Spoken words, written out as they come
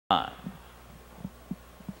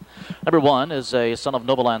Number 1 is a son of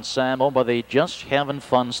Nobleland Sam, owned by the Just Having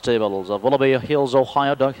Fun stables of Willoughby Hills,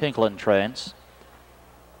 Ohio. Doug Hinkland trains.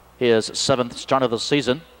 His 7th start of the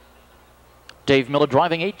season. Dave Miller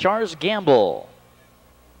driving HR's Gamble.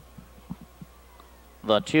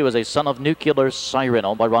 The 2 is a son of Nuclear Siren,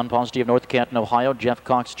 owned by Ron Posty of North Canton, Ohio. Jeff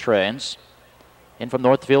Cox trains. In from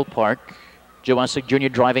Northfield Park, Joe Essick Jr.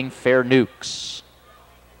 driving Fair Nukes.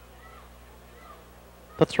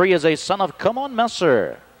 The 3 is a son of Come On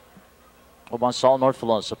Messer, owned by Saul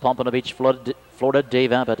Northfield of Pompano Beach, Florida.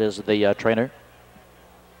 Dave Abbott is the trainer.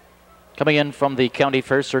 Coming in from the County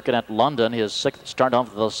Fair Circuit at London, his 6th start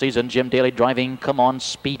of the season, Jim Daly driving Come On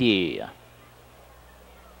Speedy.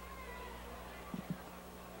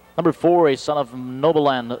 Number 4, a son of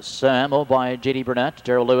Nobleland Sam, owned by J.D. Burnett,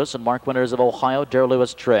 Darrell Lewis, and Mark Winters of Ohio. Darrell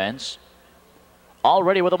Lewis trains.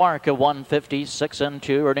 Already with a mark of 156 and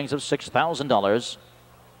 2, earnings of $6,000.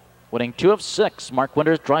 Winning 2 of 6, Mark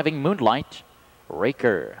Winters driving Moonlight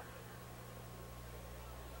Raker.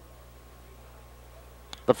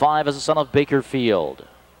 The 5 is a son of Bakerfield,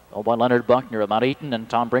 owned by Leonard Buckner of Mount Eaton and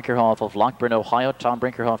Tom Brinkerhoff of Lockburn, Ohio. Tom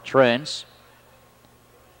Brinkerhoff trains.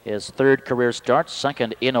 His 3rd career start,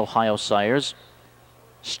 2nd in Ohio Sires.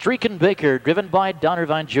 Streakin' Baker, driven by Don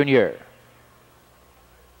Irvine Jr.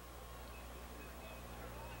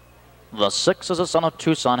 The 6 is a son of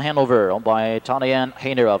Tucson, Hanover, owned by Tony Ann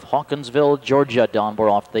Hayner of Hawkinsville, Georgia. Don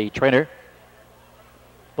Boroff, the trainer.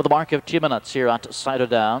 With a mark of 2 minutes here at Scioto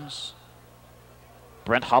Downs.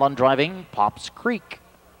 Brent Holland driving Pops Creek.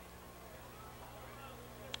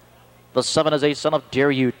 The 7 is a son of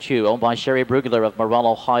Dare You 2, owned by Sherry Brugler of Morel,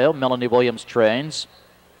 Ohio. Melanie Williams trains.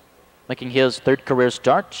 Making his 3rd career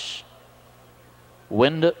start,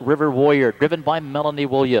 Wind River Warrior, driven by Melanie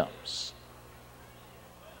Williams.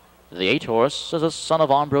 The 8 horse is a son of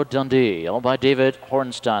Ombro Dundee, owned by David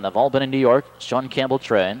Hornstein of Albany, New York. Sean Campbell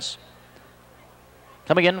trains.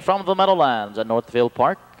 Coming in from the Meadowlands at Northfield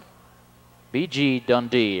Park, BG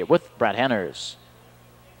Dundee with Brad Hanners.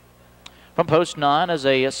 From post 9 is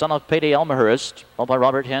a son of Payday Elmhurst, owned by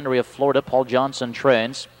Robert Henry of Florida. Paul Johnson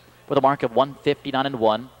trains with a mark of 159 and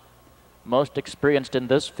 1. Most experienced in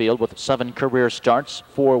this field with 7 career starts,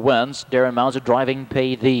 4 wins. Darren Mauser driving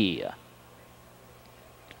Pay Thee.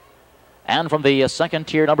 And from the 2nd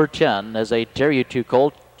tier, number 10, is a Dare You 2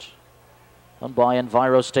 colt, owned by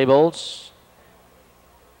Enviro Stables.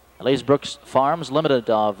 Elise Brooks Farms Limited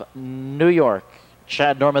of New York.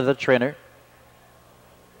 Chad Norman, the trainer.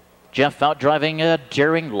 Jeff Fout driving a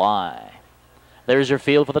Daring Lie. There's your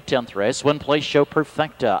field for the 10th race. Win Place Show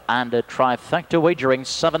Perfecta and a Trifecta wagering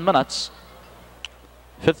 7 minutes.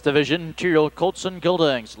 5th Division, 2-year-old Colts and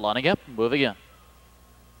Gildings lining up, moving in.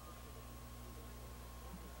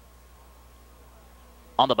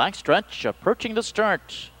 On the backstretch, approaching the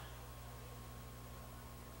start.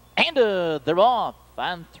 And they're off.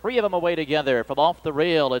 And 3 of them away together from off the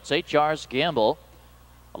rail. It's HR's Gamble.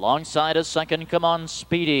 Alongside a 2nd, Come On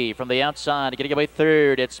Speedy. From the outside, getting away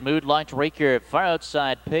 3rd, it's Moonlight Raker. Far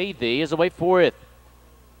outside, Pay Thee is away 4th.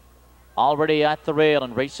 Already at the rail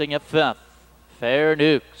and racing a 5th. Fair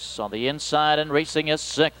Nukes on the inside and racing a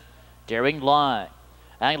 6th. Daring Lie.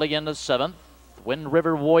 Angling in the 7th. Wind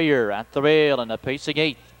River Warrior at the rail and a pacing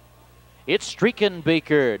 8th. It's Streakin'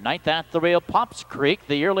 Baker. 9th at the rail, Pops Creek.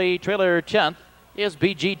 The early trailer 10th is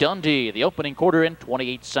BG Dundee. The opening quarter in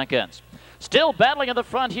 28 seconds. Still battling in the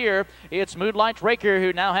front here, it's Moonlight Raker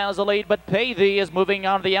who now has the lead, but Pay Thee is moving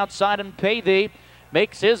on the outside, and Pay Thee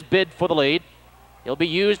makes his bid for the lead. He'll be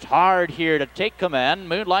used hard here to take command.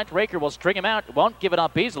 Moonlight Raker will string him out, won't give it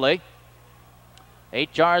up easily.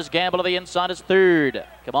 HR's Gamble to the inside is 3rd.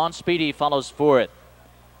 Come On Speedy follows 4th.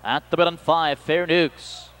 At the middle 5, Fair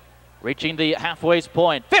Nukes. Reaching the halfway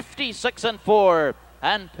point, 56 and 4.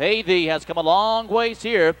 And Pay Thee has come a long ways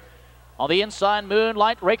here. On the inside,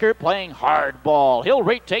 Moonlight Raker playing hardball. He'll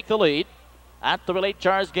retake the lead. At the relay,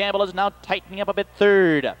 HR's Gamble is now tightening up a bit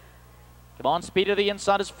 3rd. Come On Speed to the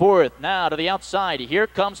inside is 4th. Now to the outside. Here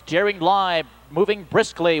comes Daring Lie. Moving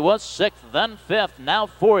briskly was 6th, then 5th, now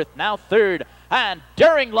 4th, now 3rd. And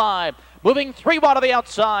Daring Lie moving 3 wide to the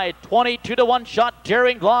outside. 22 to 1 shot.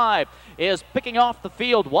 Daring Lie is picking off the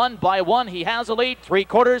field 1 by 1. He has a lead,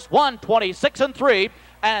 3/4, 1:26 and 3.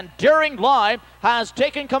 And Daring Lie has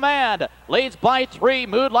taken command. Leads by 3,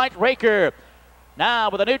 Moonlight Raker.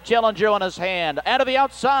 Now with a new challenger on his hand. Out of the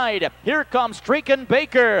outside, here comes Streakin'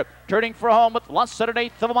 Baker. Turning for home with less than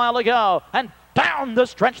 1/8 of a mile to go. And down the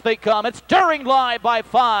stretch they come. It's Daring Lie by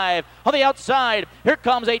 5. On the outside, here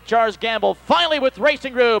comes HR's Gamble. Finally with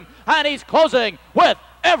racing room. And he's closing with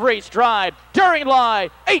every stride. Daring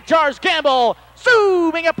Lie, HR's Gamble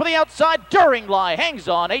Zooming up to the outside, Daring Lie hangs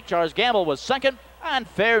on. HR's Gamble was second, and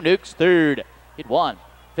Fair Nukes third. It won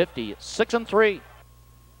 56-3.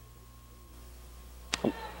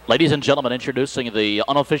 Ladies and gentlemen, introducing the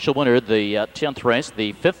unofficial winner, the 10th race,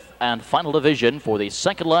 the 5th and final division for the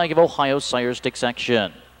second leg of Ohio Sire Stakes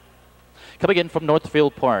action. Coming in from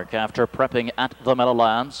Northfield Park after prepping at the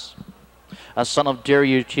Meadowlands, a son of Dare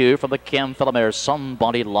You 2 from the Cam Philomere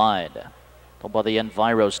Somebody Lied, told by the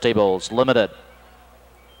Enviro Stables Limited.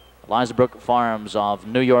 Eliza Brook Farms of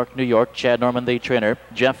New York, New York, Chad Norman, the trainer,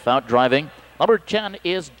 Jeff Fout driving. Number 10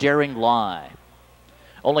 is Daring Lie.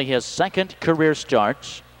 Only his second career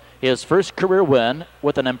start, his first career win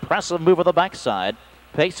with an impressive move of the backside,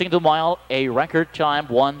 pacing the mile a record time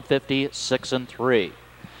 1:56.3.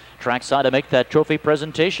 Trackside to make that trophy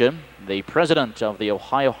presentation, the president of the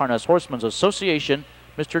Ohio Harness Horsemen's Association,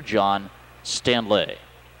 Mr. John Stanley.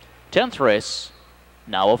 10th race,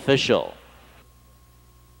 now official.